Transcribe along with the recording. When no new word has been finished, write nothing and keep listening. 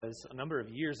was a number of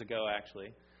years ago,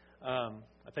 actually. I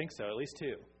think so, at least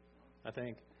 2, I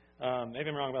think. Maybe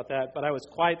I'm wrong about that, but I was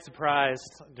quite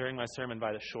surprised during my sermon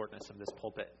by the shortness of this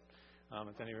pulpit.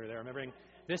 If any of you are there remembering,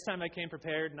 this time I came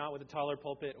prepared, not with a taller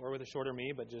pulpit or with a shorter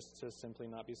me, but just to simply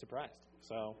not be surprised.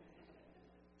 So,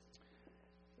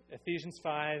 Ephesians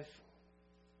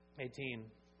 5:18.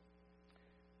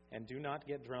 And do not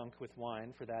get drunk with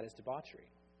wine, for that is debauchery,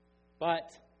 but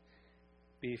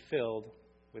be filled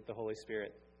with the Holy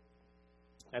Spirit.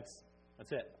 That's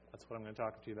it. That's what I'm going to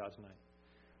talk to you about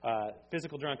tonight.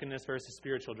 Physical drunkenness versus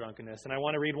spiritual drunkenness. And I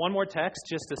want to read one more text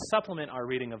just to supplement our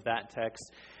reading of that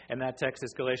text. And that text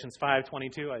is Galatians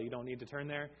 5:22. You don't need to turn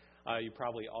there. You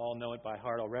probably all know it by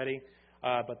heart already.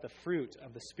 But the fruit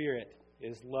of the Spirit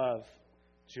is love,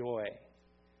 joy,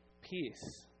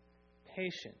 peace,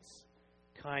 patience,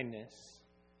 kindness,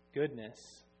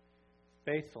 goodness,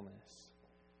 faithfulness,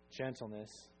 gentleness,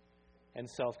 and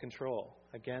self-control.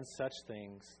 Against such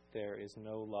things there is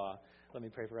no law. Let me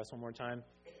pray for us one more time.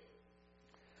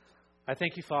 I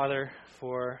thank you, Father,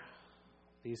 for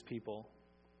these people.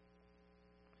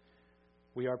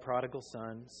 We are prodigal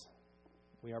sons.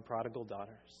 We are prodigal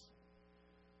daughters,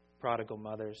 prodigal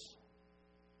mothers,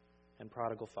 and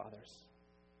prodigal fathers.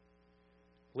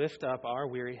 Lift up our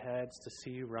weary heads to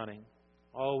see you running,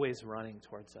 always running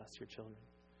towards us, your children,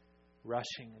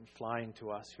 rushing and flying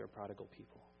to us, your prodigal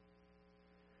people.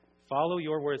 Follow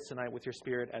your words tonight with your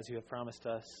Spirit as you have promised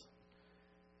us.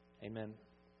 Amen.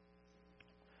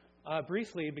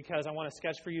 Briefly, because I want to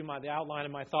sketch for you the outline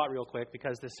of my thought real quick,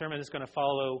 because this sermon is going to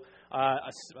follow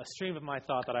a stream of my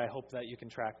thought that I hope that you can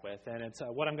track with. And it's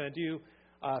what I'm going to do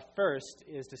first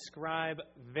is describe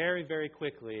very, very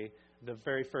quickly the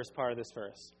very first part of this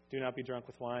verse. Do not be drunk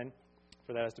with wine,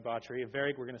 for that is debauchery.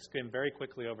 We're going to skim very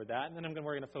quickly over that. And then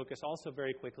we're going to focus also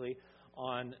very quickly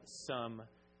on some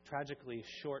tragically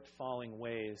short-falling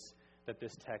ways that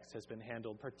this text has been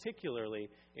handled,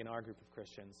 particularly in our group of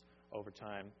Christians over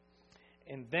time.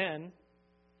 And then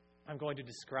I'm going to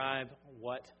describe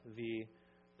what the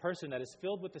person that is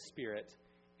filled with the Spirit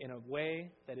in a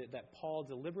way that Paul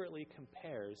deliberately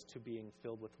compares to being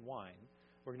filled with wine.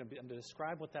 I'm going to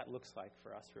describe what that looks like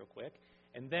for us real quick.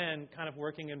 And then, kind of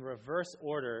working in reverse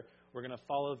order, we're going to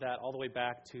follow that all the way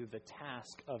back to the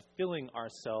task of filling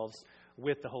ourselves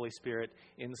with the Holy Spirit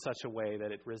in such a way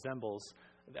that it resembles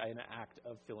an act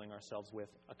of filling ourselves with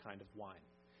a kind of wine.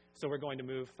 So we're going to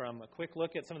move from a quick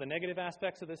look at some of the negative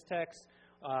aspects of this text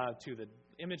to the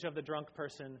image of the drunk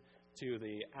person to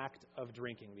the act of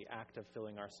drinking, the act of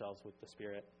filling ourselves with the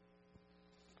Spirit.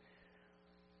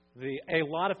 A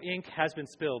lot of ink has been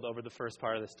spilled over the first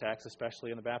part of this text,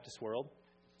 especially in the Baptist world.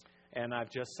 And I've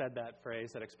just said that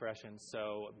phrase, that expression.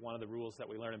 So one of the rules that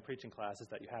we learn in preaching class is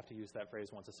that you have to use that phrase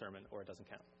once a sermon or it doesn't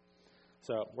count.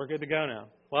 So we're good to go now.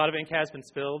 A lot of ink has been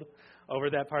spilled over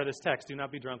that part of this text. Do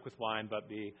not be drunk with wine, but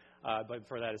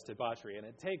for that is debauchery. And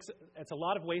it's a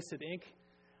lot of wasted ink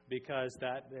because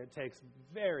it takes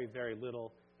very, very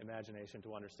little imagination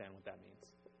to understand what that means.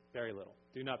 Very little.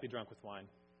 Do not be drunk with wine,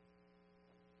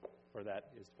 for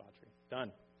that is debauchery.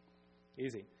 Done.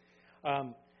 Easy.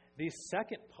 The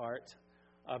second part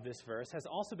of this verse has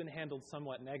also been handled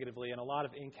somewhat negatively, and a lot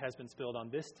of ink has been spilled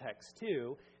on this text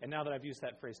too. And now that I've used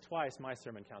that phrase twice, my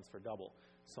sermon counts for double.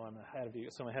 So I'm ahead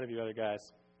of you other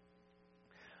guys.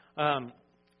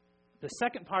 The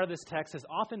second part of this text has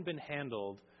often been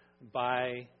handled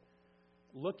by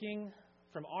looking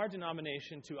from our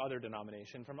denomination to other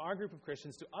denomination, from our group of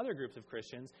Christians to other groups of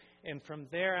Christians, and from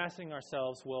there asking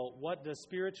ourselves, well, what does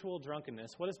spiritual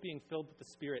drunkenness, what does being filled with the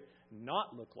Spirit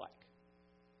not look like?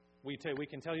 We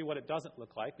can tell you what it doesn't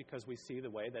look like because we see the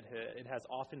way that it has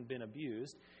often been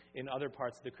abused in other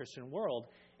parts of the Christian world,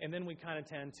 and then we kind of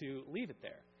tend to leave it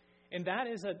there. And that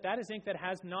is ink that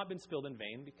has not been spilled in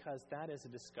vain, because that is a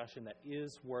discussion that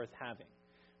is worth having.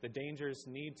 The dangers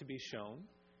need to be shown,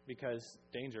 because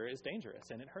danger is dangerous,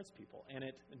 and it hurts people, and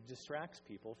it distracts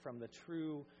people from the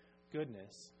true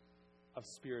goodness of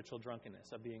spiritual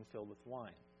drunkenness, of being filled with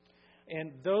wine.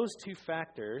 And those two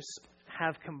factors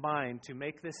have combined to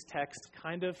make this text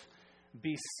kind of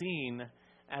be seen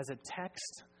as a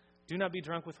text, do not be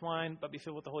drunk with wine, but be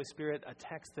filled with the Holy Spirit, a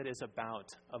text that is about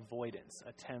avoidance,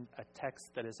 a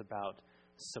text that is about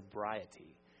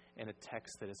sobriety, and a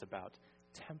text that is about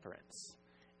temperance.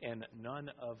 And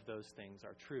none of those things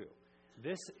are true.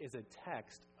 This is a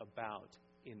text about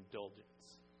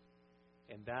indulgence.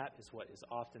 And that is what is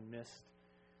often missed,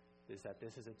 is that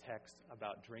this is a text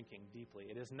about drinking deeply.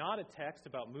 It is not a text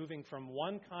about moving from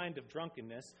one kind of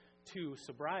drunkenness to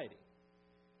sobriety.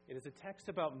 It is a text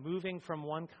about moving from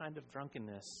one kind of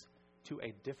drunkenness to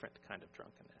a different kind of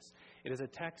drunkenness. It is a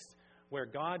text where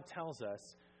God tells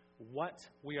us what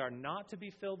we are not to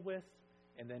be filled with,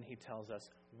 and then he tells us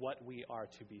what we are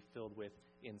to be filled with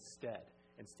instead.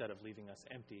 Instead of leaving us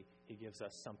empty, he gives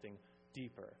us something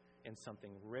deeper and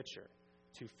something richer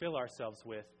to fill ourselves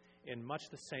with in much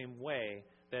the same way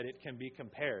that it can be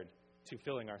compared to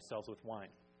filling ourselves with wine.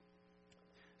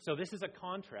 So this is a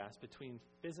contrast between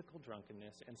physical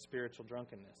drunkenness and spiritual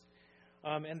drunkenness.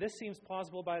 And this seems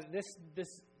plausible by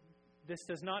this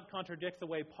does not contradict the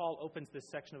way Paul opens this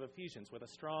section of Ephesians with a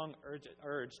strong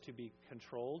urge to be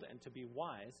controlled and to be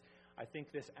wise. I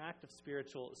think this act of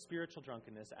spiritual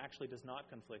drunkenness actually does not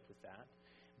conflict with that.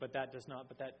 But that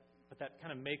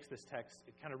kind of makes this text,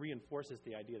 it kind of reinforces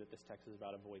the idea that this text is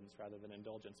about avoidance rather than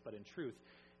indulgence. But in truth,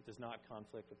 it does not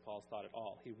conflict with Paul's thought at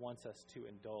all. He wants us to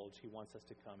indulge. He wants us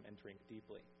to come and drink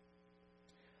deeply.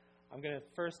 I'm going to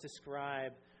first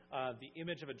describe the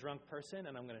image of a drunk person,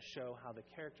 and I'm going to show how the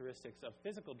characteristics of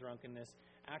physical drunkenness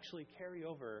actually carry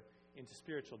over into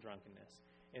spiritual drunkenness,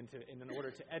 in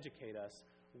order to educate us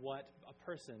what a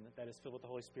person that is filled with the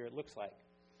Holy Spirit looks like.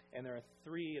 And there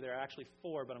are actually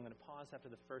four, but I'm going to pause after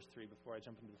the first three before I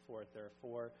jump into the fourth. There are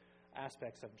four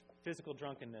aspects of physical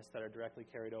drunkenness that are directly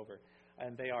carried over.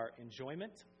 And they are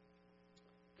enjoyment,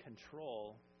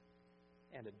 control,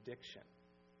 and addiction.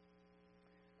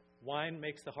 Wine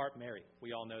makes the heart merry.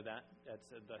 We all know that. That's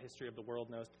the history of the world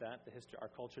knows that. Our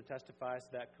culture testifies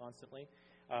to that constantly.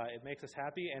 It makes us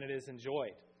happy, and it is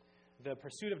enjoyed. The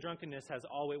pursuit of drunkenness has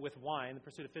always, with wine, the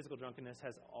pursuit of physical drunkenness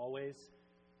has always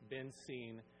been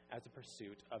seen as a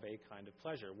pursuit of a kind of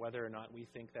pleasure. Whether or not we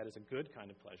think that is a good kind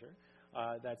of pleasure,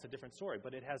 that's a different story.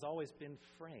 But it has always been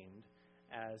framed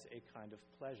as a kind of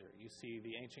pleasure. You see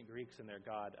the ancient Greeks and their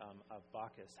god of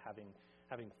Bacchus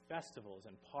having festivals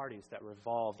and parties that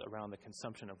revolved around the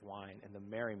consumption of wine and the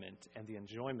merriment and the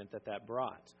enjoyment that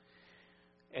brought.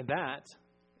 And that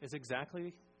is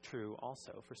exactly true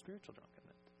also for spiritual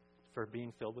drunkenness, for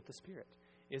being filled with the Spirit.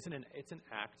 It's an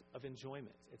act of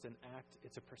enjoyment.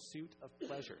 It's a pursuit of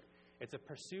pleasure. It's a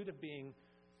pursuit of being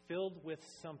filled with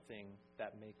something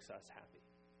that makes us happy.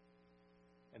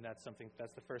 And that's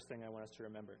the first thing I want us to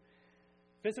remember.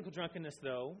 Physical drunkenness,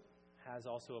 though, has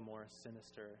also a more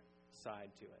sinister side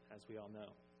to it, as we all know.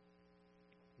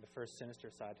 The first sinister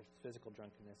side of physical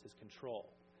drunkenness is control.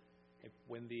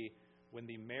 When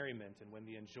the merriment and when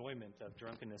the enjoyment of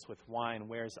drunkenness with wine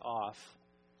wears off,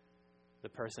 the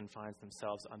person finds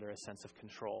themselves under a sense of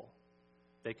control.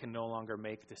 They can no longer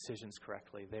make decisions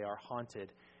correctly. They are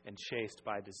haunted and chased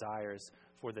by desires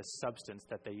for this substance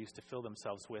that they used to fill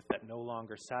themselves with that no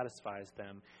longer satisfies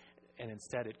them, and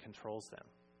instead it controls them.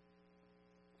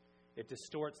 It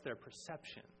distorts their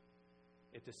perception.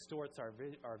 It distorts our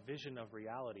vision of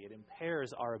reality. It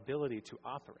impairs our ability to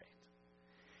operate.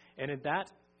 And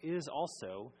that is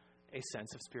also a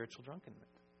sense of spiritual drunkenness.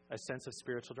 A sense of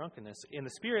spiritual drunkenness. In the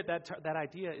Spirit, that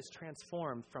idea is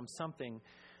transformed from something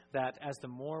that as the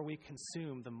more we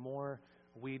consume, the more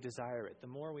we desire it. The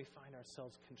more we find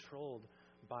ourselves controlled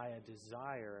by a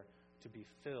desire to be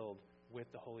filled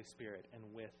with the Holy Spirit and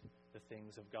with the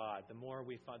things of God. The more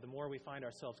we find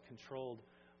ourselves controlled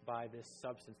by this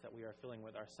substance that we are filling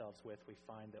with ourselves with, we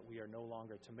find that we are no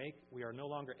longer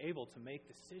able to make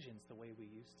decisions the way we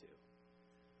used to.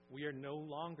 We are no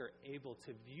longer able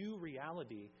to view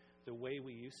reality the way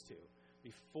we used to.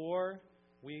 Before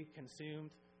we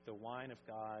consumed the wine of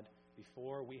God,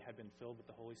 before we had been filled with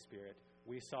the Holy Spirit,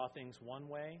 we saw things one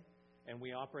way and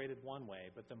we operated one way.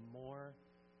 But the more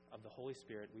of the Holy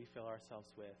Spirit we fill ourselves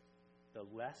with, the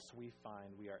less we find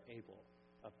we are able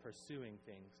of pursuing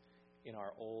things in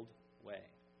our old way.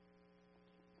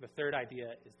 The third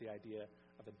idea is the idea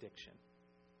of addiction.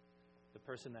 The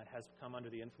person that has come under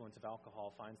the influence of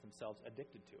alcohol finds themselves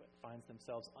addicted to it, finds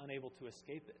themselves unable to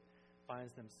escape it,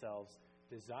 finds themselves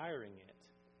desiring it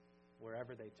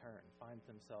wherever they turn, finds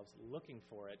themselves looking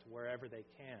for it wherever they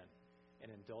can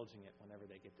and indulging it whenever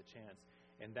they get the chance.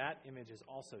 And that image is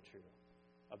also true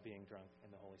of being drunk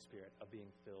in the Holy Spirit, of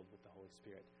being filled with the Holy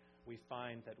Spirit. We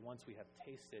find that once we have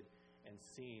tasted and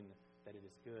seen that it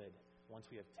is good, once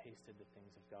we have tasted the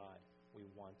things of God, we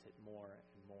want it more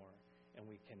and more. And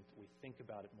we think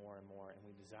about it more and more, and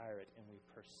we desire it, and we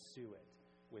pursue it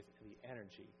with the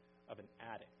energy of an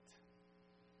addict.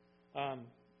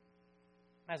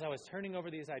 As I was turning over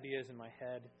these ideas in my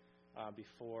head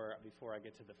before I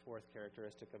get to the fourth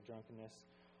characteristic of drunkenness,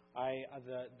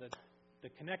 the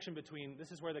connection between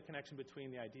this is where the connection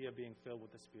between the idea of being filled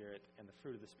with the Spirit and the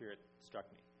fruit of the Spirit struck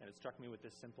me, and it struck me with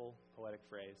this simple poetic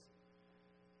phrase: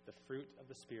 the fruit of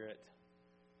the Spirit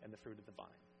and the fruit of the vine.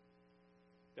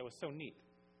 That was so neat.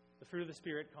 The fruit of the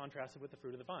Spirit contrasted with the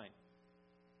fruit of the vine.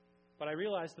 But I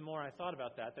realized the more I thought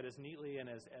about that as neatly and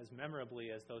as memorably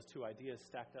as those two ideas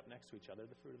stacked up next to each other,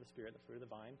 the fruit of the Spirit, the fruit of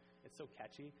the vine, it's so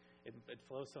catchy, it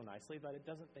flows so nicely, but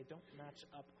they don't match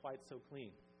up quite so clean.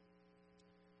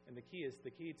 And the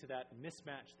key to that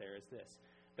mismatch there is this,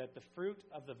 that the fruit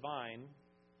of the vine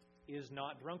is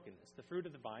not drunkenness. The fruit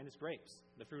of the vine is grapes.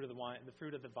 The fruit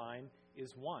of the vine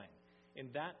is wine.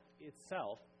 And that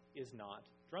itself is not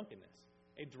drunkenness.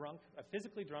 A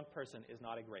physically drunk person is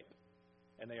not a grape,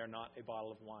 and they are not a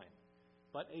bottle of wine.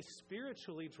 But a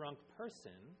spiritually drunk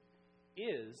person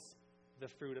is the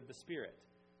fruit of the Spirit.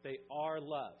 They are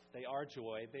love, they are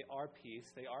joy, they are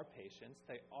peace, they are patience,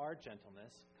 they are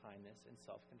gentleness, kindness, and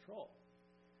self-control.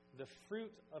 The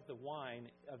fruit of the vine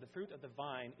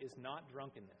is not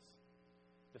drunkenness.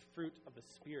 The fruit of the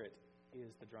Spirit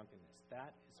is the drunkenness.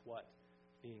 That is what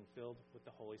being filled with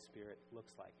the Holy Spirit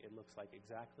looks like. It looks like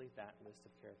exactly that list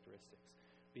of characteristics.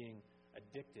 Being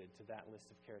addicted to that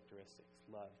list of characteristics,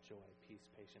 love, joy, peace,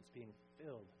 patience, being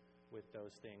filled with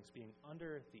those things, being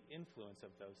under the influence of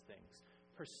those things,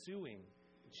 pursuing,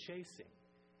 chasing,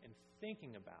 and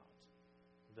thinking about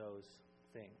those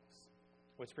things.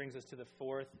 Which brings us to the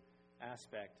fourth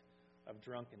aspect of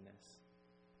drunkenness,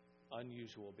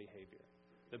 unusual behavior.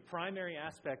 The primary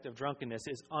aspect of drunkenness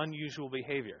is unusual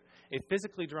behavior. A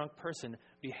physically drunk person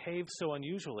behaves so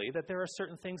unusually that there are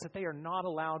certain things that they are not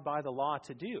allowed by the law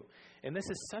to do. And this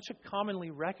is such a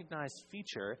commonly recognized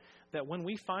feature that when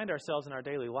we find ourselves in our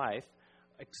daily life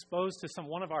exposed to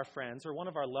one of our friends or one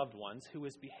of our loved ones who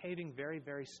is behaving very,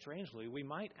 very strangely, we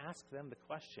might ask them the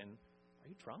question, "Are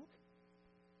you drunk?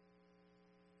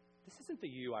 This isn't the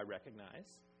you I recognize.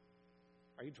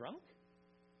 Are you drunk?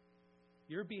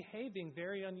 You're behaving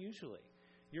very unusually.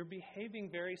 You're behaving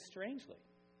very strangely.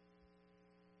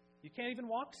 You can't even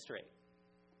walk straight.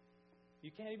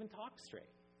 You can't even talk straight.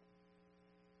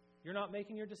 You're not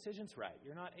making your decisions right.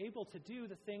 You're not able to do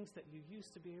the things that you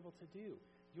used to be able to do.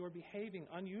 You're behaving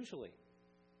unusually."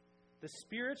 The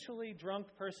spiritually drunk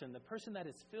person, the person that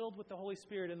is filled with the Holy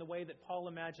Spirit in the way that Paul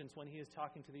imagines when he is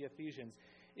talking to the Ephesians,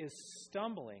 is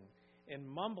stumbling and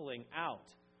mumbling out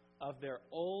of their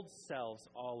old selves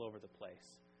all over the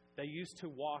place. They used to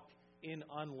walk in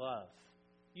unlove.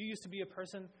 You used to be a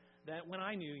person that when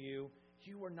I knew you,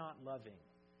 you were not loving.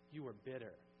 You were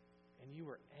bitter, and you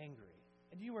were angry,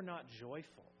 and you were not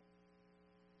joyful,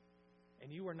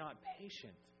 and you were not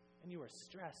patient, and you were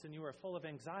stressed, and you were full of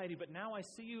anxiety. But now I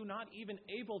see you not even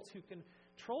able to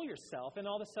control yourself, and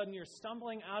all of a sudden you're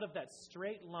stumbling out of that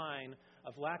straight line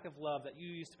of lack of love that you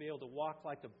used to be able to walk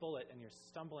like a bullet, and you're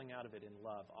stumbling out of it in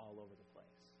love all over the place.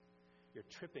 You're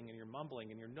tripping and you're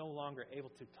mumbling, and you're no longer able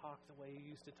to talk the way you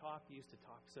used to talk. You used to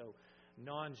talk so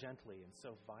non-gently and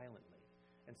so violently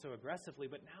and so aggressively,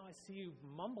 but now I see you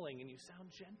mumbling, and you sound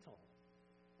gentle,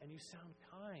 and you sound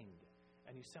kind,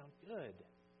 and you sound good,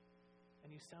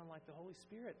 and you sound like the Holy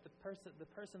Spirit. The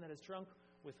person that is drunk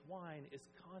with wine is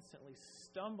constantly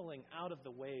stumbling out of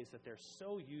the ways that they're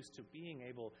so used to being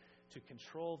able to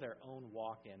control their own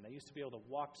walk in. They used to be able to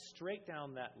walk straight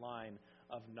down that line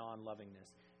of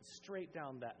non-lovingness, and straight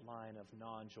down that line of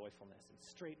non-joyfulness, and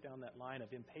straight down that line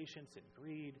of impatience and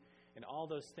greed and all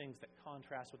those things that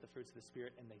contrast with the fruits of the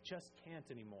Spirit, and they just can't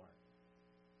anymore.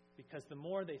 Because the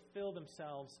more they fill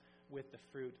themselves with the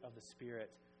fruit of the Spirit,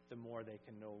 the more they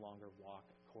can no longer walk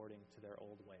according to their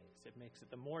old ways. It makes it,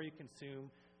 the more you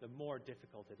consume, the more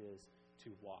difficult it is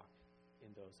to walk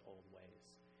in those old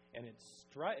ways. And it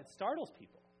startles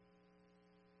people.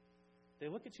 They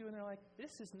look at you and they're like,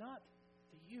 "This is not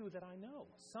the you that I know.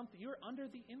 You're under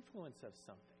the influence of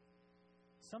something.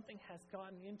 Something has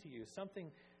gotten into you.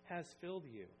 Something has filled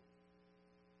you."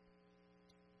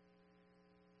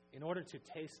 In order to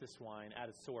taste this wine at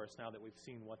its source, now that we've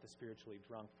seen what the spiritually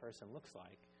drunk person looks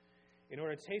like, in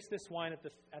order to taste this wine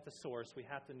at the source, we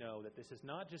have to know that this is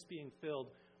not just being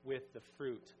filled with the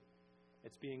fruit.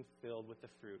 It's being filled with the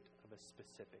fruit of a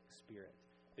specific Spirit,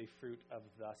 the fruit of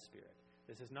the Spirit.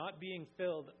 This is not being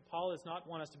filled. Paul does not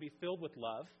want us to be filled with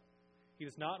love. He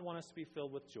does not want us to be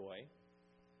filled with joy.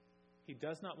 He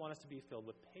does not want us to be filled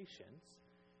with patience.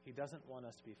 He doesn't want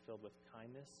us to be filled with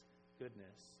kindness,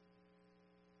 goodness,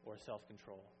 or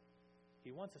self-control.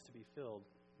 He wants us to be filled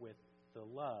with the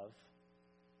love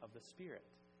of the Spirit.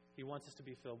 He wants us to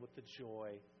be filled with the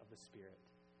joy of the Spirit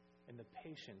and the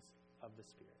patience of the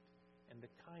Spirit and the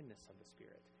kindness of the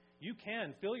Spirit. You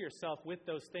can fill yourself with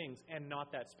those things and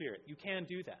not that Spirit. You can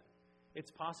do that. It's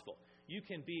possible. You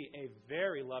can be a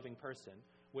very loving person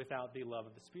without the love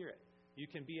of the Spirit. You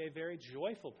can be a very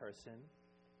joyful person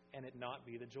and it not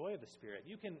be the joy of the Spirit.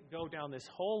 You can go down this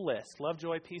whole list: love,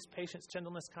 joy, peace, patience,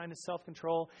 gentleness, kindness,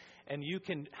 self-control, and you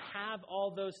can have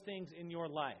all those things in your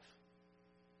life.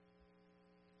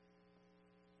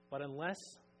 But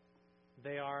unless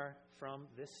they are from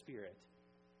this Spirit,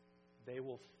 they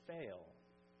will fail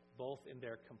both in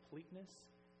their completeness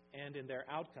and in their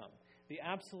outcome. The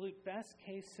absolute best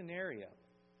case scenario,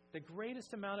 the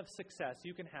greatest amount of success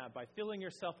you can have by filling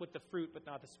yourself with the fruit but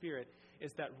not the Spirit,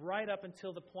 is that right up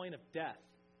until the point of death,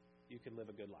 you can live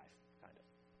a good life, kind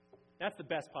of. That's the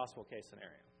best possible case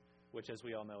scenario, which, as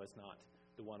we all know, is not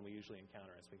the one we usually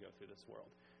encounter as we go through this world.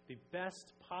 The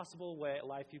best possible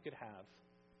life you could have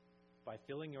by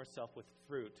filling yourself with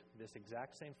fruit, this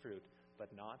exact same fruit, but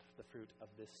not the fruit of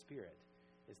this Spirit,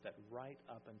 is that right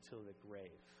up until the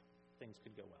grave, things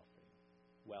could go well for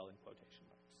you. Well, in quotation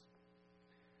marks.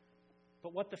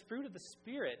 But what the fruit of the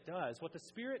Spirit does, what the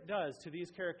Spirit does to these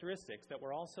characteristics that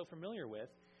we're all so familiar with,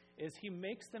 is He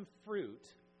makes them fruit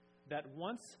that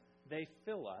once they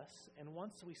fill us, and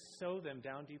once we sow them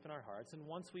down deep in our hearts, and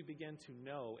once we begin to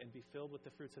know and be filled with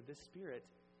the fruits of this Spirit,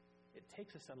 it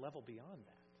takes us a level beyond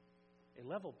that, a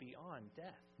level beyond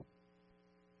death.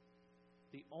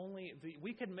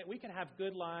 We can have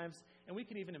good lives, and we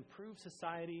can even improve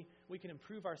society. We can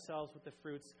improve ourselves with the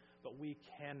fruits, but we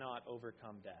cannot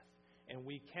overcome death, and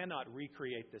we cannot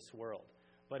recreate this world.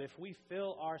 But if we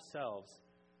fill ourselves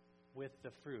with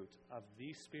the fruit of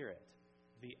the Spirit,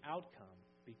 the outcome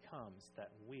becomes that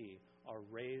we are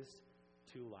raised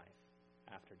to life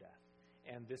after death,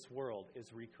 and this world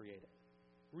is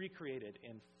recreated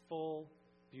in full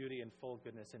beauty and full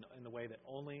goodness in the way that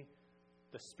only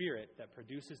the Spirit that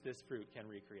produces this fruit can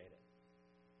recreate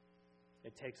it.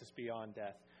 It takes us beyond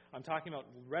death. I'm talking about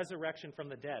resurrection from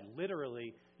the dead.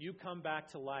 Literally, you come back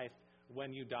to life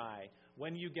when you die,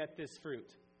 when you get this fruit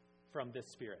from this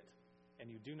Spirit.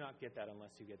 And you do not get that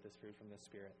unless you get this fruit from this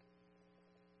Spirit.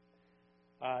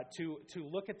 To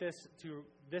look at this,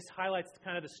 this highlights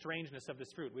kind of the strangeness of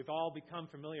this fruit. We've all become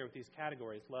familiar with these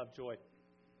categories: love, joy,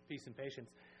 peace, and patience.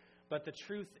 But the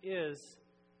truth is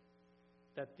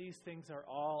that these things are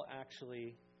all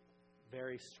actually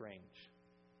very strange,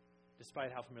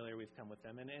 despite how familiar we've come with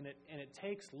them. And it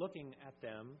takes looking at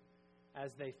them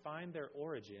as they find their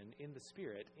origin in the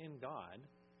Spirit, in God,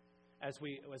 as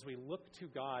we look to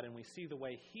God and we see the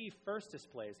way He first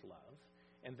displays love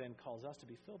and then calls us to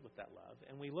be filled with that love.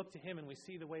 And we look to Him and we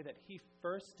see the way that He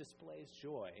first displays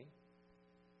joy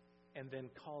and then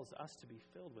calls us to be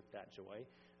filled with that joy.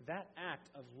 That act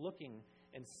of looking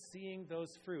and seeing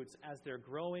those fruits as they're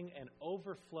growing and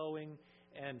overflowing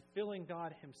and filling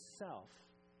God Himself,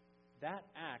 that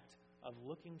act of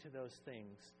looking to those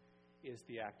things is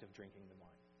the act of drinking the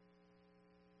wine.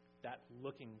 That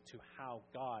looking to how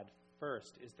God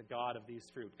first is the God of these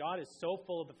fruit. God is so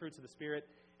full of the fruits of the Spirit,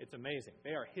 it's amazing.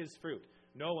 They are His fruit.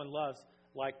 No one loves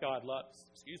like God loves.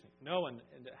 No one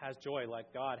has joy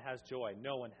like God has joy.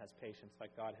 No one has patience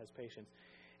like God has patience.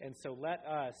 And so let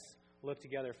us look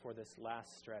together for this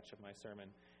last stretch of my sermon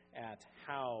at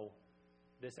how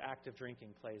this act of drinking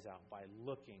plays out by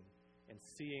looking and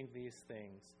seeing these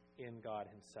things in God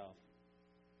Himself.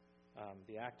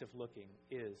 The act of looking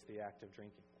is the act of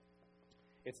drinking.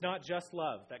 It's not just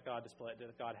love that God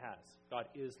has. God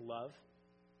is love.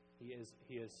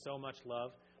 He is so much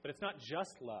love. But it's not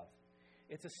just love.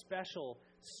 It's a special,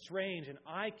 strange, and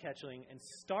eye-catching and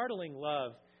startling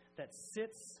love that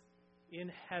sits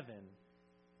in heaven,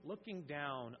 looking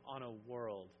down on a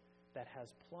world that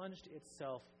has plunged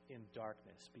itself in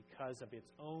darkness because of its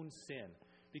own sin.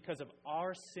 Because of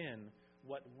our sin,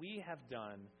 what we have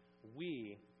done,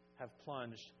 we have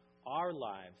plunged our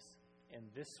lives and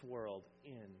this world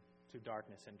into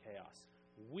darkness and chaos.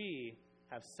 We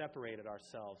have separated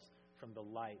ourselves from the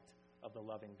light of the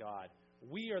loving God.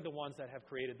 We are the ones that have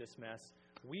created this mess.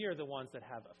 We are the ones that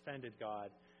have offended God.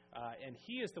 And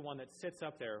He is the one that sits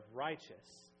up there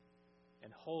righteous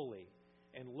and holy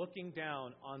and looking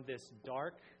down on this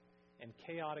dark and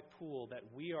chaotic pool that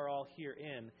we are all here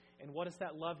in. And what does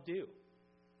that love do?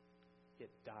 It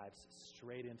dives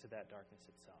straight into that darkness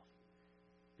itself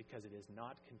because it is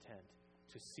not content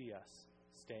to see us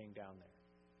staying down there.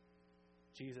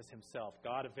 Jesus Himself,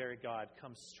 God of very God,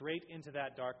 comes straight into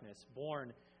that darkness,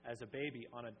 born as a baby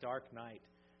on a dark night,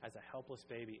 as a helpless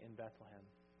baby in Bethlehem.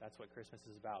 That's what Christmas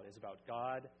is about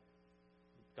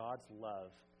God's love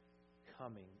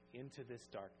coming into this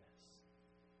darkness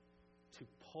to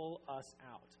pull us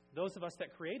out. Those of us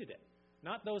that created it,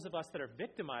 not those of us that are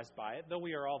victimized by it. Though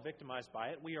we are all victimized by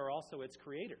it, we are also its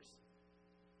creators.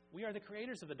 We are the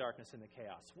creators of the darkness and the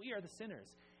chaos. We are the sinners.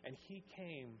 And He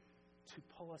came to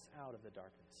pull us out of the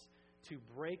darkness, to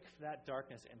break that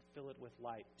darkness and fill it with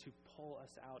light, to pull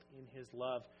us out in His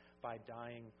love by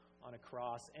dying on a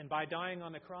cross. And by dying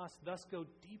on the cross, thus go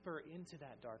deeper into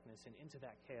that darkness and into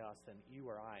that chaos than you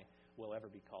or I will ever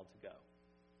be called to go.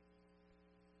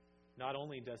 Not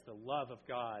only does the love of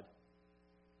God,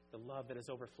 the love that is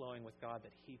overflowing with God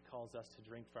that he calls us to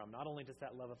drink from, not only does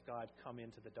that love of God come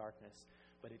into the darkness,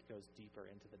 but it goes deeper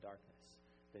into the darkness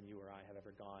than you or I have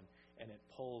ever gone. And it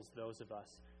pulls those of us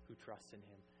who trust in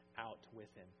him out with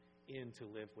him, in to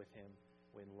live with him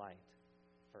in light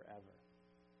forever.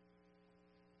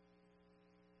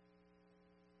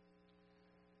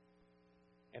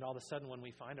 And all of a sudden, when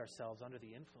we find ourselves under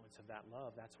the influence of that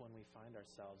love, that's when we find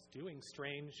ourselves doing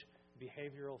strange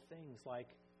behavioral things like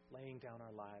laying down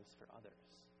our lives for others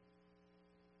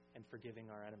and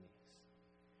forgiving our enemies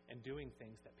and doing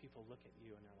things that people look at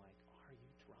you and they're like, are you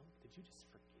drunk? Did you just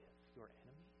forgive your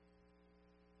enemy?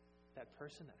 That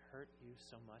person that hurt you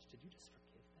so much, did you just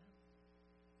forgive them?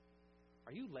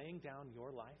 Are you laying down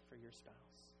your life for your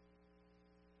spouse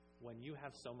when you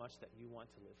have so much that you want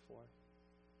to live for?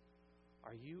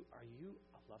 Are you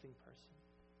a loving person?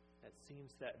 That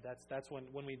seems that's when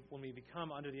we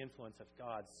become under the influence of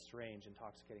God's strange,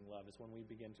 intoxicating love is when we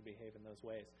begin to behave in those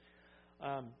ways.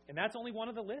 And that's only one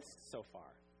of the lists so far.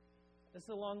 This is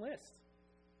a long list.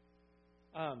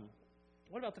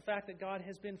 What about the fact that God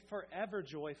has been forever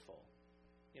joyful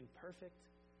in perfect,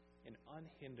 in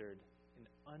unhindered, in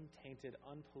untainted,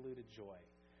 unpolluted joy?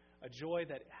 A joy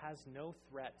that has no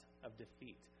threat of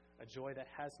defeat. A joy that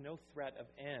has no threat of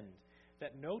end.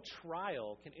 That no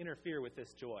trial can interfere with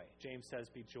this joy. James says,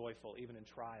 be joyful even in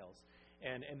trials.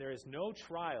 And there is no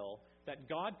trial that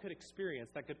God could experience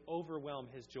that could overwhelm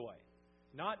his joy.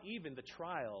 Not even the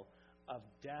trial of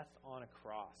death on a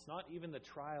cross. Not even the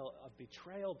trial of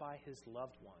betrayal by his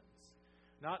loved ones.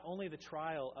 Not only the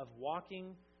trial of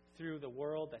walking through the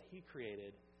world that he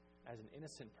created as an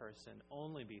innocent person,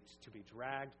 only to be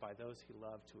dragged by those he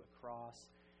loved to a cross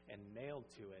and nailed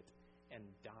to it and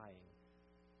dying.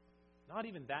 Not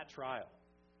even that trial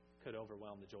could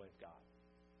overwhelm the joy of God.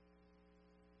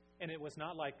 And it was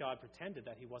not like God pretended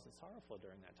that he wasn't sorrowful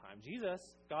during that time. Jesus,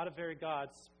 God of very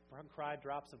gods, cried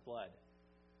drops of blood,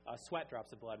 sweat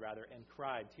drops of blood rather, and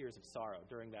cried tears of sorrow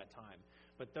during that time.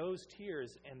 But those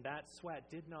tears and that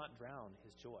sweat did not drown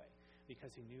his joy,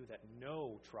 because he knew that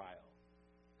no trial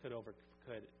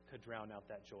could drown out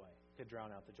that joy, could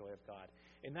drown out the joy of God.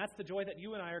 And that's the joy that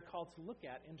you and I are called to look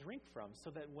at and drink from, so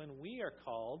that when we are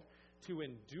called to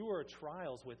endure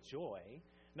trials with joy,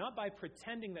 not by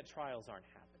pretending that trials aren't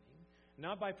happening,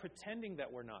 not by pretending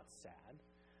that we're not sad,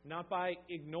 not by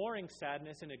ignoring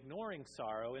sadness and ignoring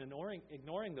sorrow and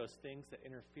ignoring those things that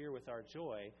interfere with our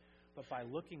joy, but by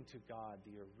looking to God,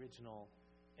 the original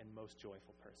and most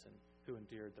joyful person who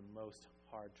endured the most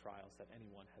hard trials that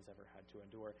anyone has ever had to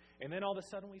endure. And then all of a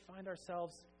sudden we find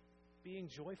ourselves being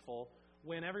joyful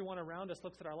when everyone around us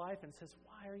looks at our life and says,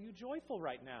 why are you joyful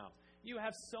right now? You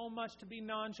have so much to be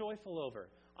non-joyful over.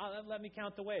 Let me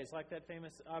count the ways, like that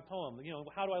famous poem.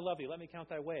 How do I love you? Let me count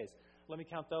thy ways. Let me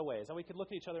count the ways. And we could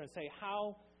look at each other and say,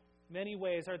 how many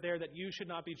ways are there that you should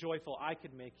not be joyful? I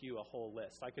could make you a whole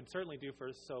list. I could certainly do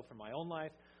so for my own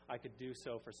life. I could do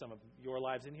so for some of your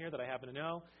lives in here that I happen to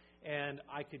know. And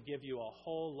I could give you a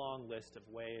whole long list of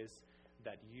ways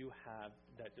that you have,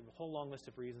 a whole long list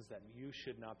of reasons that you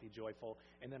should not be joyful.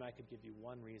 And then I could give you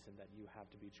one reason that you have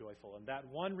to be joyful. And that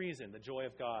one reason, the joy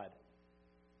of God,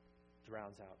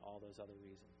 drowns out all those other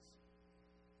reasons.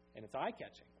 And it's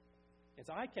eye-catching. It's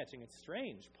eye-catching. It's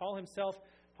strange. Paul himself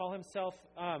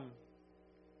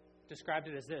described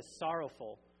it as this: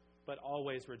 sorrowful, but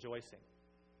always rejoicing.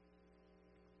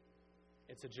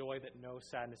 It's a joy that no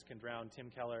sadness can drown. Tim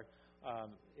Keller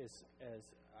is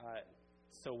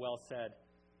so well said.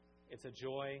 It's a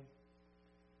joy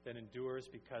that endures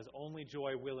because only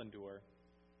joy will endure,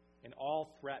 and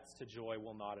all threats to joy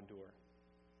will not endure.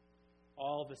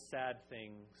 All the sad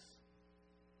things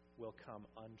will come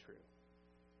untrue.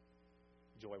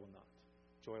 Joy will not.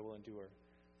 Joy will endure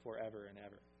forever and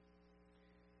ever.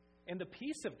 And the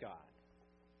peace of God.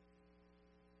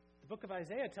 The book of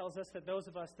Isaiah tells us that those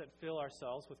of us that fill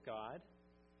ourselves with God,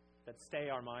 that stay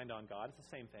our mind on God, it's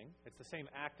the same thing. It's the same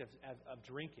act of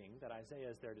drinking that Isaiah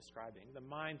is there describing. The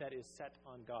mind that is set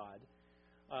on God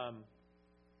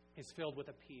is filled with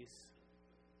a peace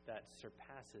that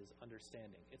surpasses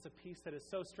understanding. It's a peace that is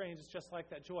so strange, it's just like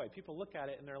that joy. People look at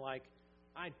it and they're like,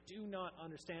 I do not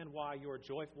understand why you're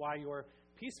joyful, why you're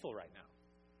peaceful right now.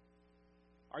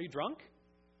 Are you drunk?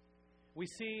 We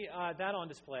see that on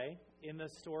display in the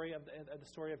story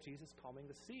of Jesus calming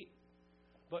the sea.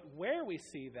 But where we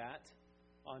see that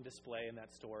on display in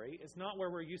that story is not where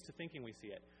we're used to thinking we see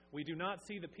it. We do not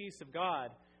see the peace of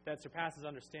God that surpasses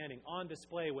understanding on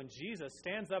display when Jesus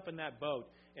stands up in that boat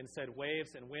and said,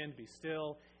 waves and wind, be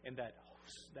still, and that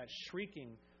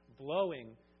shrieking, blowing,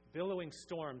 billowing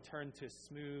storm turned to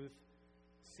smooth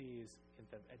sees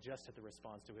just at the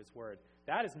response to his word.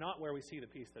 That is not where we see the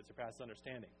peace that surpasses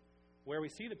understanding. Where we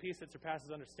see the peace that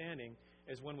surpasses understanding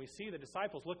is when we see the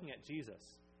disciples looking at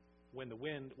Jesus when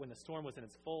the storm was in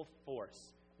its full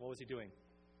force. What was he doing?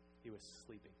 He was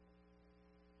sleeping.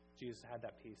 Jesus had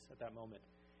that peace at that moment.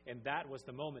 And that was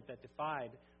the moment that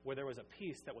defied where there was a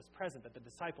peace that was present that the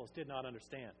disciples did not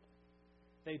understand.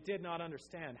 They did not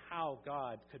understand how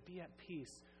God could be at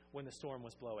peace when the storm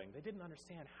was blowing. They didn't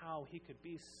understand how he could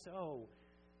be so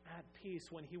at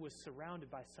peace when he was surrounded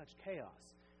by such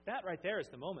chaos. That right there is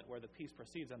the moment where the peace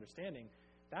precedes understanding.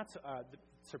 That's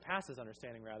surpasses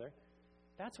understanding, rather.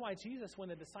 That's why Jesus, when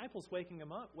the disciples wake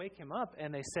him up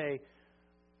and they say,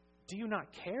 "Do you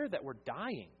not care that we're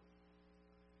dying?"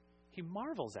 He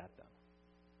marvels at them.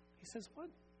 He says, "What?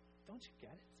 Don't you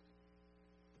get it?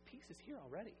 The peace is here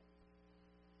already.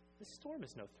 This storm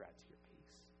is no threat to your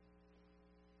peace.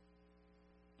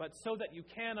 But so that you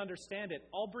can understand it,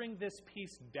 I'll bring this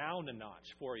peace down a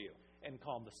notch for you and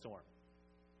calm the storm."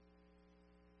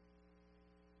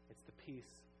 It's the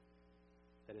peace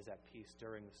that is at peace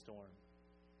during the storm,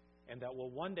 and that will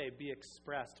one day be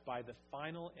expressed by the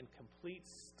final and complete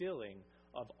stilling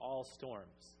of all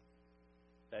storms.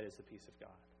 That is the peace of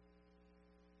God.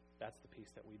 That's the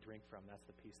peace that we drink from. That's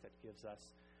the peace that gives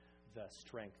us the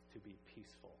strength to be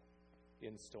peaceful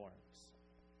in storms.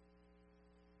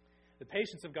 The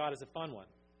patience of God is a fun one,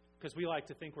 because we like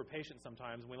to think we're patient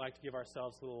sometimes, and we like to give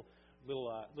ourselves little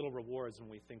rewards when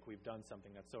we think we've done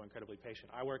something that's so incredibly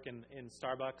patient. I work in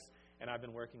Starbucks, and I've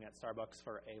been working at Starbucks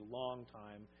for a long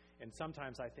time, and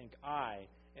sometimes I think I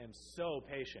am so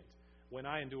patient when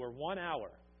I endure 1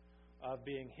 hour of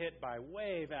being hit by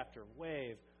wave after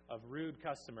wave of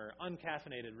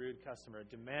uncaffeinated rude customer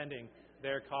demanding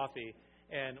their coffee,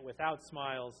 and without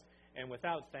smiles and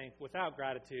without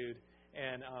gratitude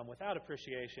and without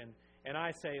appreciation. And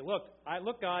I say, look,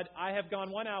 God, I have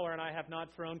gone 1 hour and I have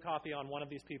not thrown coffee on one of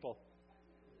these people.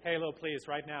 Halo, please,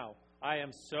 right now. I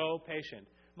am so patient.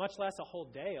 Much less a whole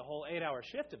day, a whole 8-hour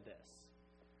shift of this.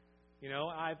 You know,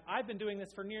 I've been doing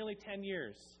this for nearly 10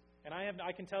 years. And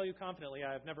I can tell you confidently,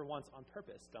 I have never once on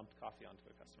purpose dumped coffee onto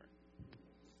a customer.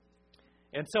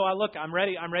 And so I'm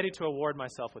ready to award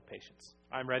myself with patience.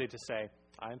 I'm ready to say,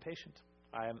 I am patient.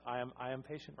 I am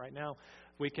patient right now.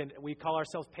 We call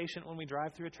ourselves patient when we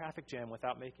drive through a traffic jam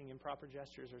without making improper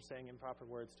gestures or saying improper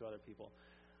words to other people.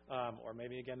 Or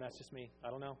maybe, again, that's just me. I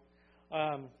don't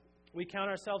know. We count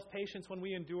ourselves patience when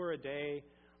we endure a day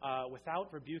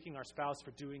without rebuking our spouse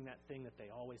for doing that thing that they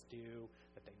always do,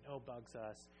 that they know bugs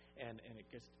us, and it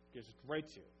gets right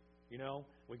to you. You know,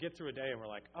 we get through a day and we're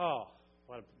like, oh,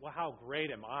 how great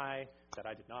am I that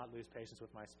I did not lose patience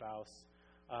with my spouse.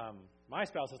 My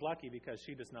spouse is lucky because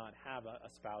she does not have a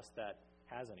spouse that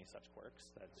has any such quirks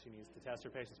that she needs to test her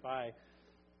patience by.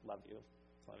 Love you.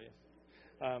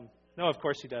 No, of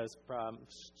course she does.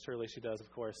 Surely she does,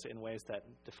 of course, in ways that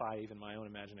defy even my own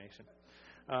imagination.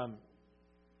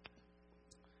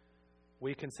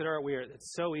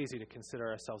 It's so easy to consider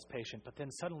ourselves patient, but then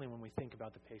suddenly when we think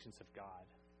about the patience of God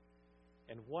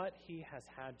and what he has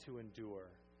had to endure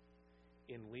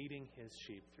in leading his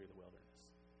sheep through the wilderness.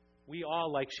 We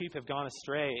all, like sheep, have gone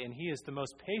astray, and he is the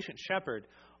most patient shepherd,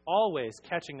 always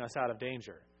catching us out of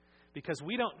danger. Because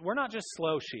we're not just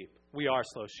slow sheep. We are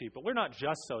slow sheep, but we're not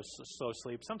just slow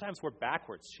sheep. Sometimes we're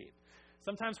backwards sheep.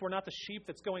 Sometimes we're not the sheep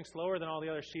that's going slower than all the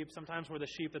other sheep. Sometimes we're the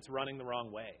sheep that's running the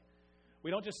wrong way.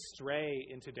 We don't just stray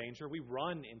into danger, we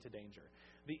run into danger.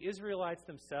 The Israelites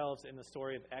themselves in the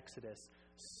story of Exodus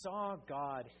saw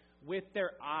God with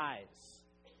their eyes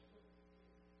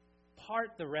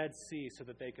part the Red Sea so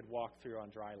that they could walk through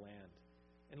on dry land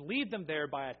and lead them there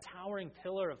by a towering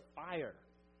pillar of fire.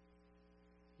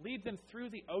 Lead them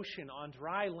through the ocean on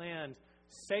dry land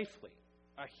safely,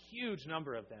 a huge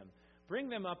number of them. Bring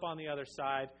them up on the other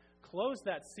side, close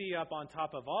that sea up on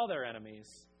top of all their enemies,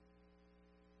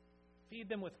 feed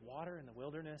them with water in the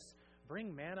wilderness,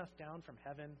 bring manna down from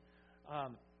heaven.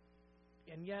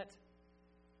 And yet,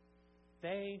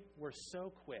 they were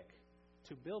so quick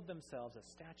to build themselves a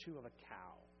statue of a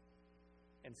cow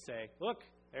and say, look,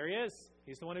 there he is.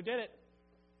 He's the one who did it.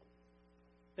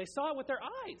 They saw it with their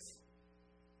eyes.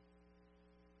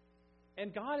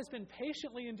 And God has been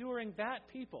patiently enduring that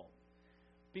people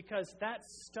because that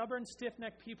stubborn,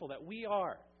 stiff-necked people that we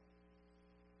are,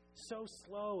 so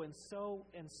slow and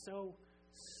so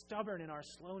stubborn in our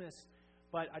slowness.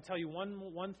 But I tell you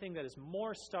one thing that is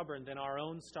more stubborn than our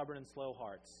own stubborn and slow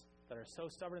hearts that are so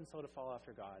stubborn and slow to follow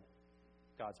after God,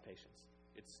 God's patience.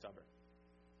 It's stubborn.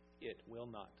 It will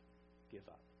not give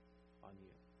up on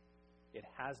you. It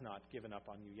has not given up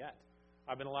on you yet.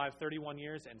 I've been alive 31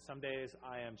 years, and some days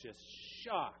I am just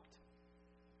shocked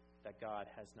that God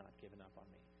has not given up on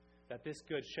me, that this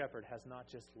good shepherd has not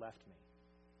just left me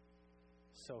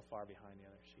so far behind the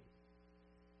other sheep.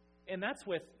 And that's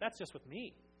just with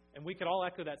me. And we could all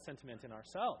echo that sentiment in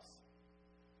ourselves.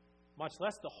 Much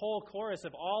less the whole chorus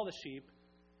of all the sheep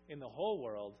in the whole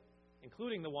world,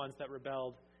 including the ones that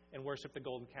rebelled and worshiped the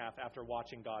golden calf after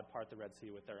watching God part the Red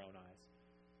Sea with their own eyes.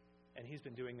 And he's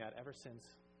been doing that ever since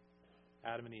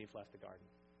Adam and Eve left the garden.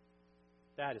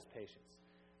 That is patience.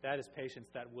 That is patience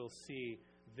that will see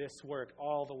this work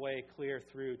all the way clear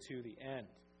through to the end.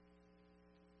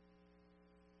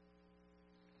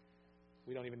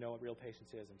 We don't even know what real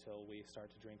patience is until we start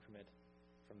to drink from it,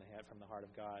 from the heart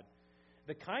of God.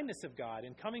 The kindness of God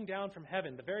in coming down from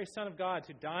heaven, the very Son of God,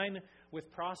 to dine with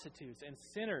prostitutes and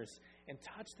sinners and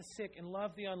touch the sick and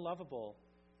love the unlovable.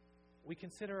 We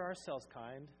consider ourselves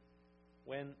kind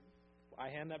when I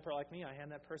hand that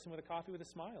person with a coffee with a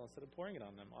smile instead of pouring it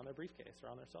on them on their briefcase or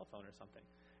on their cell phone or something.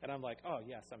 And I'm like, oh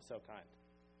yes, I'm so kind.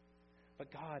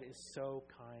 But God is so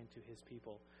kind to his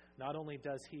people. Not only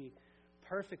does the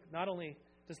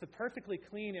perfectly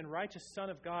clean and righteous Son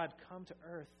of God come to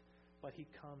earth, but he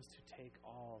comes to take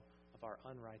all of our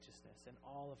unrighteousness and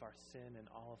all of our sin and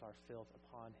all of our filth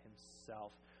upon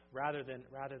himself, rather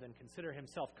than consider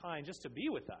himself kind just to be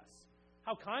with us.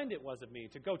 How kind it was of me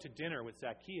to go to dinner with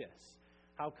Zacchaeus.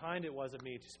 How kind it was of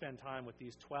me to spend time with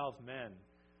these 12 men.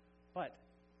 But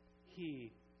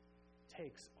he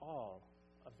takes all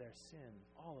of their sin,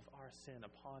 all of our sin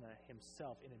upon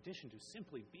himself. In addition to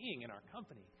simply being in our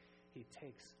company, he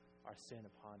takes our sin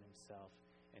upon himself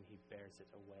and he bears it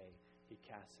away. He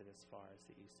casts it as far as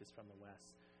the east is from the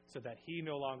west, so that he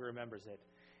no longer remembers it.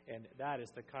 And that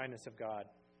is the kindness of God.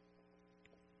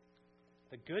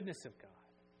 The goodness of God.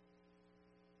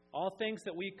 All things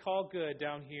that we call good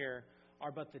down here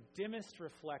are but the dimmest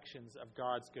reflections of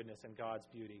God's goodness and God's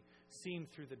beauty, seen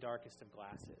through the darkest of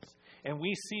glasses. And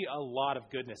we see a lot of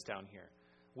goodness down here.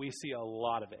 We see a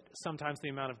lot of it. Sometimes the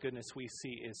amount of goodness we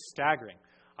see is staggering.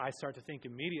 I start to think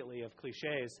immediately of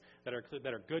cliches that are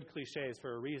good cliches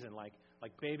for a reason, like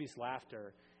baby's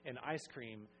laughter and ice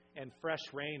cream and fresh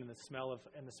rain and the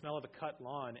smell of a cut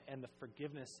lawn and the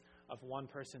forgiveness of one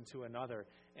person to another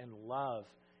and love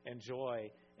and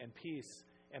joy and peace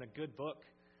and a good book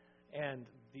and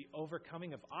the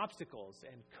overcoming of obstacles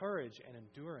and courage and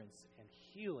endurance and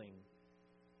healing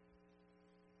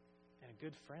and a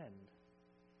good friend.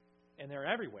 And they're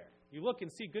everywhere. You look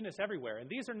and see goodness everywhere. And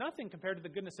these are nothing compared to the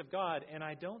goodness of God. And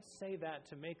I don't say that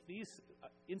to make these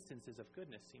instances of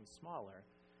goodness seem smaller,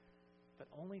 but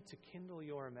only to kindle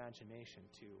your imagination,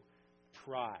 to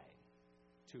try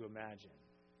to imagine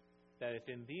that if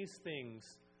in these things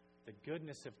the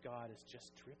goodness of God is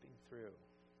just dripping through,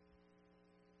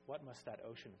 what must that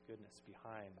ocean of goodness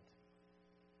behind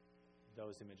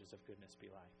those images of goodness be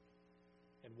like?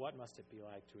 And what must it be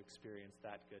like to experience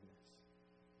that goodness?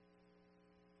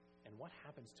 And what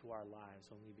happens to our lives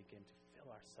when we begin to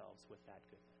fill ourselves with that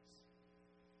goodness?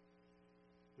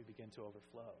 We begin to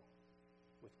overflow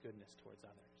with goodness towards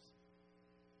others,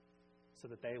 so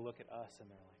that they look at us and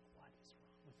they're like, what is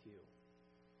wrong with you?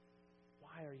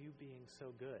 Why are you being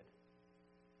so good?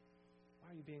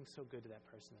 Why are you being so good to that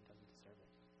person that doesn't deserve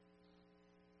it?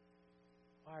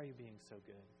 Why are you being so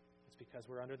good? It's because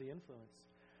we're under the influence.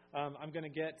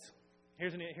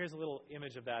 Here's a little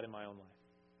image of that in my own life.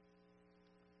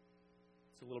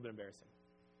 It's a little bit embarrassing.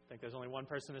 I think there's only one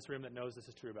person in this room that knows this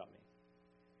is true about me.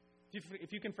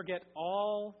 If you can forget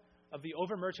all of the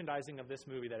over-merchandising of this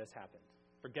movie that has happened,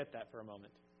 forget that for a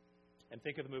moment, and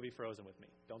think of the movie Frozen with me.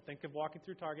 Don't think of walking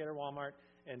through Target or Walmart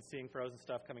and seeing Frozen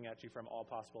stuff coming at you from all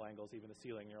possible angles, even the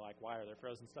ceiling. You're like, why are there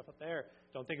Frozen stuff up there?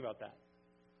 Don't think about that.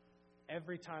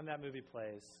 Every time that movie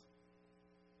plays,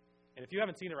 and if you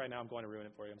haven't seen it right now, I'm going to ruin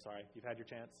it for you. I'm sorry. You've had your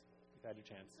chance. You've had your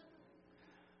chance.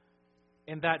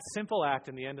 In that simple act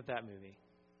in the end of that movie,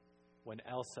 when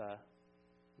Elsa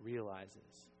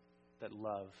realizes that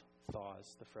love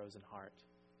thaws the frozen heart,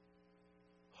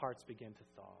 hearts begin to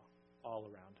thaw all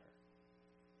around her.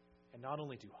 And not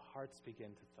only do hearts begin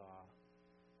to thaw,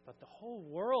 but the whole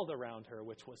world around her,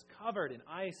 which was covered in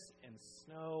ice and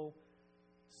snow,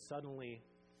 suddenly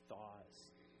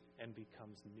thaws and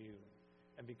becomes new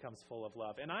and becomes full of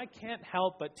love. And I can't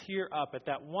help but tear up at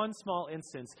that one small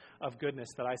instance of goodness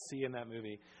that I see in that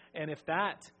movie. And if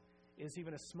that is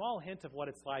even a small hint of what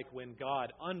it's like when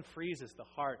God unfreezes the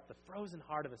heart, the frozen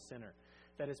heart of a sinner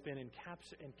that has been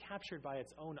captured by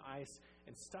its own ice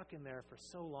and stuck in there for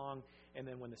so long, and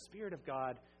then when the Spirit of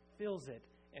God fills it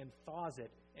and thaws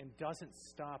it and doesn't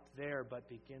stop there but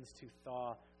begins to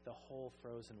thaw the whole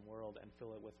frozen world and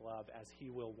fill it with love, as He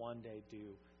will one day do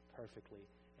perfectly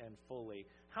and fully.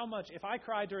 How much, if I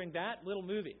cry during that little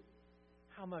movie,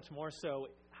 how much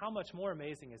more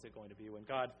amazing is it going to be when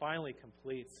God finally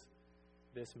completes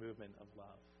this movement of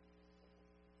love?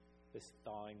 This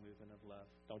thawing movement of love.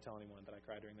 Don't tell anyone that I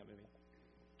cried during that movie.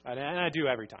 And I do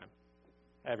every time.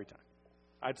 Every time.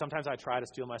 Sometimes I try to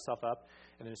steel myself up,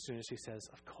 and then as soon as she says,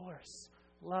 of course,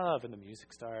 love, and the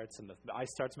music starts, and the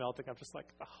ice starts melting, I'm just like,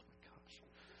 oh my gosh.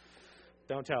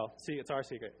 Don't tell. See, it's our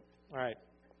secret. All right.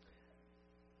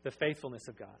 The faithfulness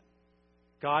of God.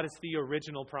 God is the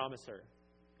original promiser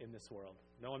in this world.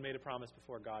 No one made a promise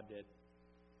before God did.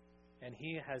 And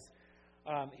he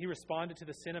responded to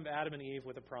the sin of Adam and Eve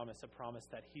with a promise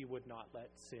that he would not let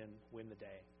sin win the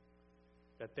day.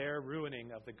 That their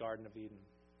ruining of the Garden of Eden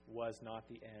was not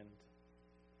the end.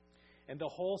 And the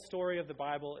whole story of the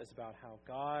Bible is about how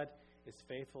God is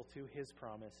faithful to his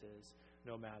promises,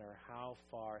 no matter how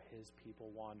far his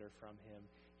people wander from him.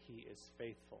 He is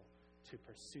faithful to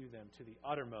pursue them to the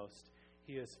uttermost.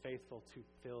 He is faithful to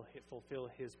fulfill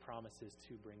his promises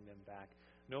to bring them back.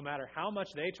 No matter how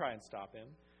much they try and stop him,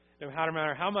 no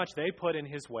matter how much they put in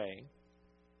his way,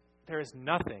 there is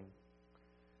nothing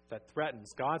that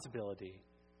threatens God's ability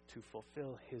to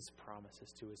fulfill his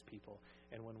promises to his people.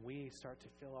 And when we start to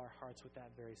fill our hearts with that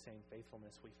very same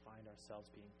faithfulness, we find ourselves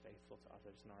being faithful to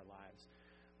others in our lives,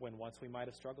 when once we might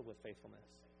have struggled with faithfulness.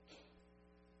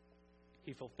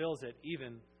 He fulfills it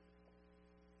even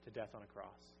to death on a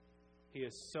cross. He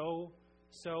is so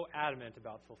adamant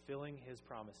about fulfilling his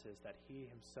promises that he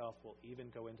himself will even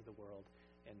go into the world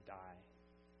and die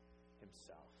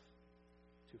himself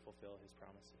to fulfill his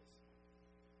promises.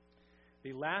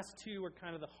 The last two are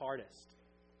kind of the hardest.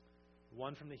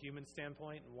 One from the human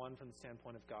standpoint and one from the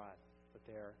standpoint of God. But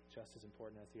they're just as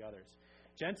important as the others.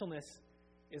 Gentleness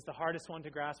is the hardest one to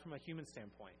grasp from a human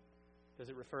standpoint. Does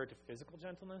it refer to physical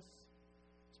gentleness,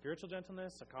 spiritual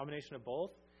gentleness, a combination of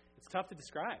both? It's tough to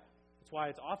describe. That's why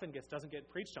it often doesn't get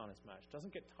preached on as much,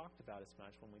 doesn't get talked about as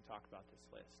much when we talk about this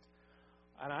list.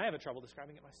 And I have trouble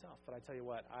describing it myself, but I tell you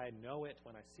what, I know it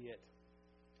when I see it.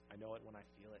 I know it when I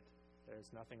feel it. There's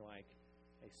nothing like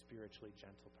a spiritually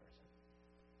gentle person.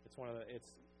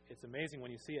 It's amazing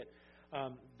when you see it.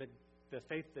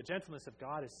 The gentleness of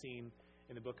God is seen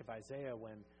in the book of Isaiah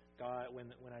when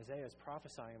Isaiah is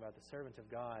prophesying about the servant of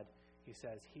God. He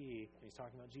says he's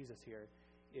talking about Jesus here,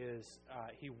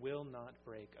 he will not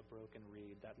break a broken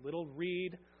reed. That little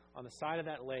reed on the side of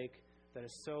that lake that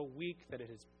is so weak that it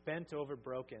is bent over,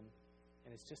 broken,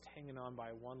 and it's just hanging on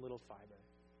by one little fiber.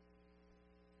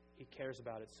 He cares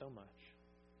about it so much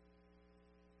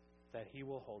that he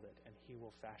will hold it and he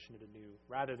will fashion it anew,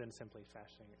 rather than simply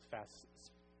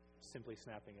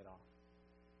snapping it off.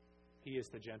 He is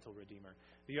the gentle Redeemer.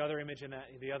 The other image in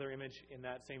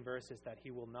that same verse is that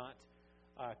he will not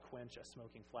quench a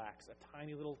smoking flax. A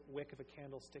tiny little wick of a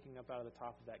candle sticking up out of the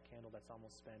top of that candle that's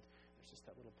almost spent. There's just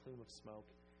that little plume of smoke.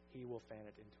 He will fan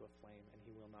it into a flame, and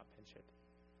he will not pinch it.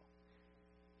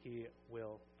 He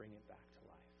will bring it back to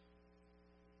life.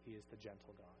 He is the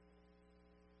gentle God.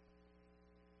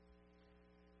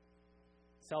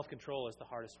 Self-control is the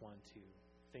hardest one to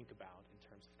think about in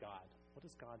terms of God. What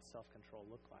does God's self-control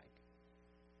look like?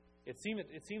 It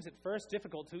seems at first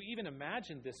difficult to even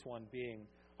imagine this one being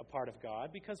a part of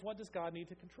God, because what does God need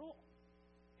to control?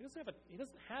 He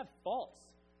doesn't have faults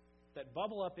that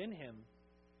bubble up in him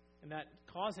and that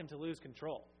cause him to lose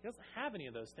control. He doesn't have any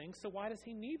of those things, so why does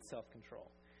he need self-control?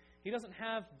 He doesn't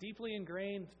have deeply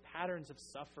ingrained patterns of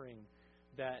suffering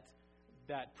that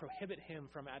prohibit him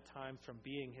at times from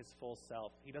being his full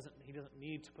self. He doesn't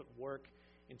need to put work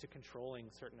into controlling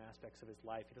certain aspects of his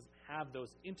life. He doesn't have those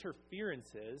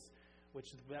interferences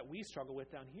that we struggle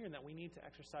with down here and that we need to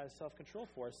exercise self-control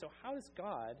for. So how does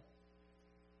God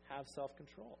have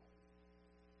self-control?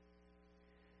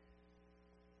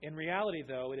 In reality,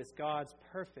 though, it is God's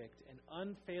perfect and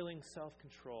unfailing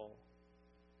self-control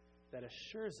that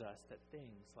assures us that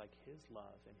things like his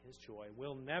love and his joy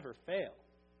will never fail.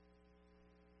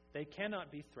 They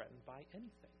cannot be threatened by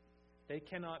anything. They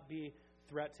cannot be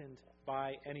threatened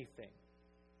by anything.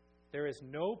 There is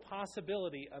no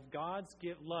possibility of God's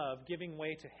love giving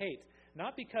way to hate,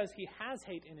 not because he has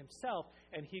hate in himself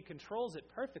and he controls it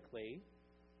perfectly,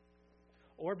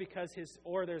 or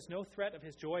there's no threat of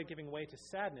his joy giving way to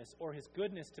sadness, or his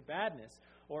goodness to badness,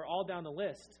 or all down the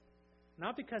list.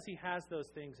 Not because he has those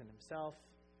things in himself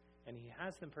and he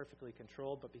has them perfectly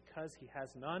controlled, but because he has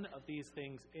none of these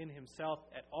things in himself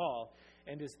at all,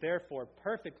 and is therefore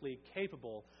perfectly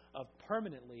capable of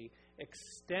permanently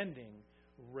extending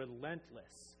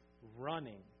relentless,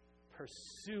 running,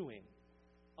 pursuing,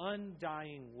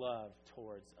 undying love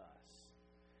towards us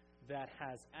that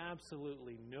has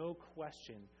absolutely no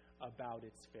question about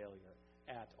its failure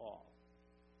at all.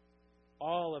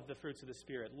 all of the fruits of the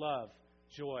Spirit, love,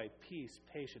 joy, peace,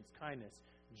 patience, kindness,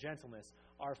 gentleness,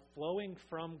 are flowing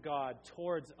from God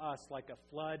towards us like a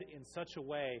flood in such a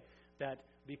way that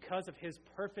because of His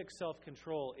perfect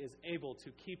self-control is able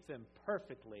to keep them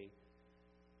perfectly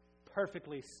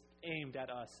aimed at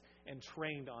us and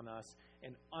trained on us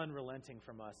and unrelenting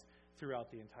from us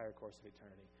throughout the entire course of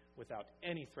eternity without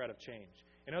any threat of change.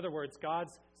 In other words,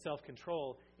 God's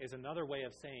self-control is another way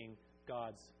of saying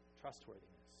God's trustworthiness.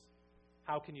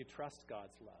 How can you trust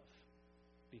God's love?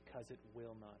 Because it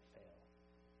will not fail.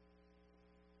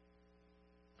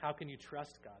 How can you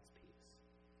trust God's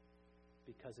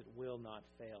peace? Because it will not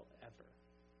fail ever.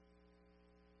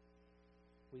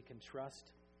 We can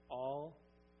trust all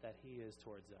that He is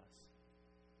towards us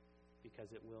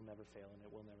because it will never fail and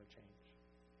it will never change.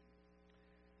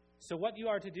 So what you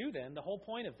are to do then, the whole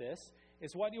point of this,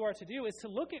 is what you are to do is to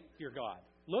look at your God.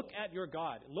 Look at your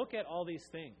God. Look at all these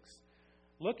things.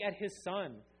 Look at His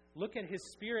Son. Look at His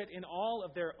Spirit in all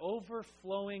of their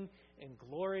overflowing and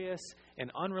glorious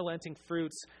and unrelenting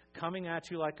fruits coming at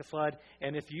you like a flood.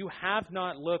 And if you have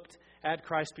not looked at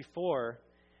Christ before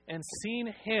and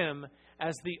seen Him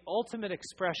as the ultimate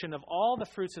expression of all the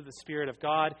fruits of the Spirit of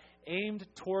God aimed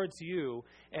towards you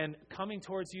and coming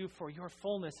towards you for your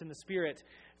fullness in the Spirit,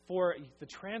 for the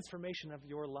transformation of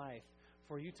your life,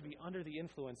 for you to be under the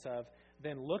influence of,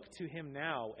 then look to Him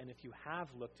now. And if you have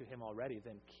looked to Him already,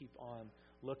 then keep on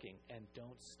looking and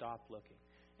don't stop looking.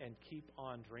 And keep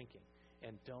on drinking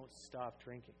and don't stop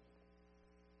drinking.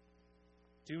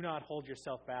 Do not hold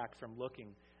yourself back from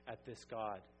looking at this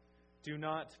God. Do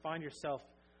not find yourself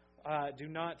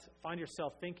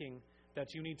thinking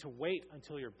that you need to wait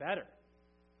until you're better,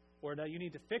 or that you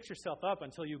need to fix yourself up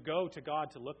until you go to God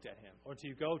to look at Him, or until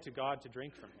you go to God to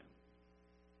drink from Him.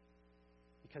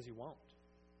 Because you won't.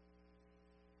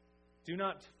 Do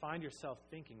not find yourself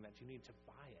thinking that you need to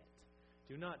buy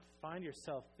it. Do not find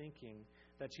yourself thinking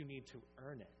that you need to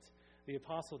earn it. The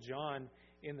Apostle John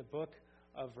in the book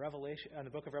of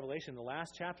Revelation, the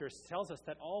last chapter, tells us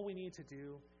that all we need to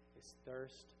do is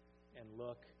thirst and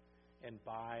look and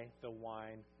buy the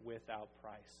wine without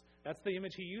price. That's the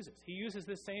image he uses. He uses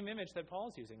the same image that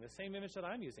Paul's using, the same image that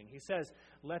I'm using. He says,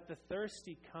 let the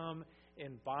thirsty come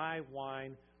and buy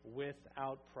wine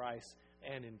without price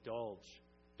and indulge.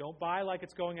 Don't buy like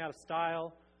it's going out of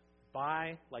style.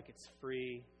 Buy like it's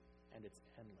free and it's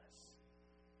endless.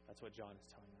 That's what John is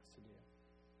telling us to do.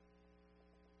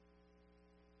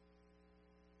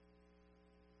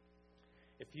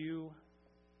 If you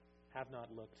have not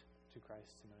looked to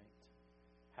Christ tonight,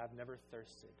 have never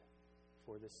thirsted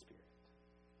for the Spirit,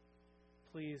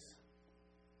 please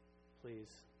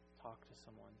talk to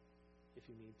someone if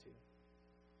you need to,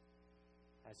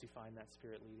 as you find that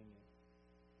Spirit leading you,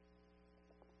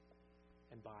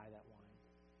 and buy that wine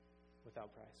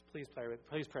without price. Please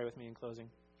pray with me in closing.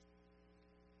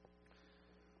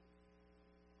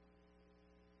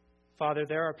 Father,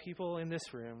 there are people in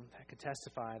this room that could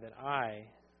testify that I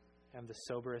am the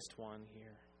soberest one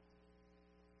here.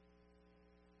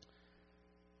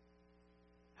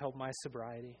 Help my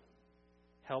sobriety.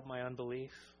 Help my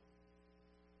unbelief.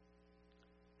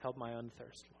 Help my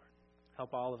unthirst, Lord.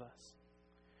 Help all of us.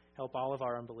 Help all of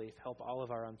our unbelief. Help all of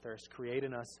our unthirst. Create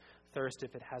in us thirst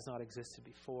if it has not existed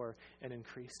before, and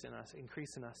increase in us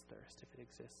thirst if it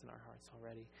exists in our hearts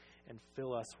already. And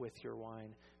fill us with your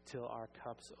wine till our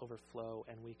cups overflow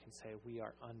and we can say we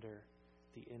are under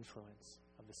the influence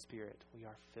of the Spirit. We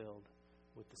are filled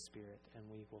with the Spirit, and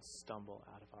we will stumble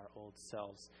out of our old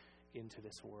selves into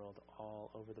this world all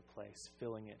over the place,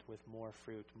 filling it with more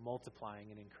fruit, multiplying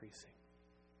and increasing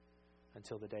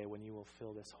until the day when you will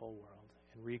fill this whole world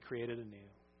and recreate it anew.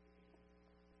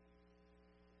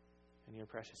 In your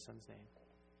precious Son's name,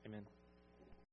 amen.